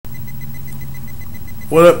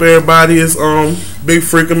What up, everybody? It's Big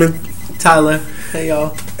Freakum Tyler. Hey,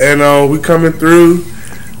 y'all. And we coming through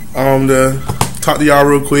to talk to y'all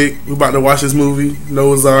real quick. We about to watch this movie,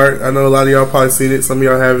 Noah's Ark. I know a lot of y'all probably seen it. Some of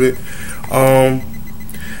y'all haven't.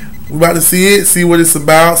 We about to see it, see what it's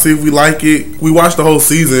about, see if we like it. We watched the whole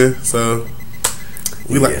season, so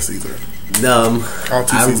we like the season. All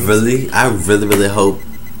 2 seasons. I really hope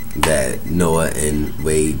that Noah and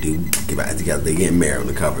Wade do get back together. They getting married on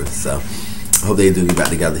the cover, so I hope they do get back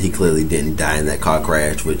together. He clearly didn't die in that car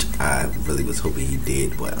crash, which I really was hoping he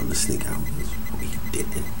did, but on the sneak I was hoping he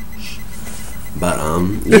didn't. But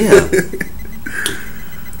yeah.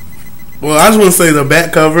 Well, I just want to say the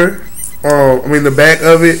back cover. The back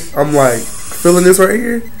of it. I'm like feeling this right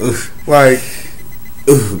here. Oof. Like,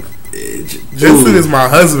 Jensen is my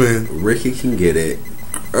husband. Ricky can get it.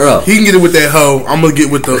 He can get it with that hoe. I'm gonna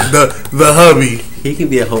get with the hubby. He can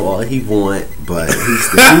be a hoe all he want, but he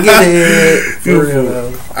still can get it. For real.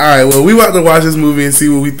 All right. Well, we about to watch this movie and see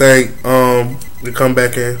what we think. We come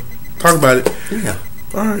back and talk about it. Yeah.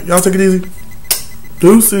 All right. Y'all take it easy.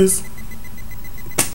 Deuces.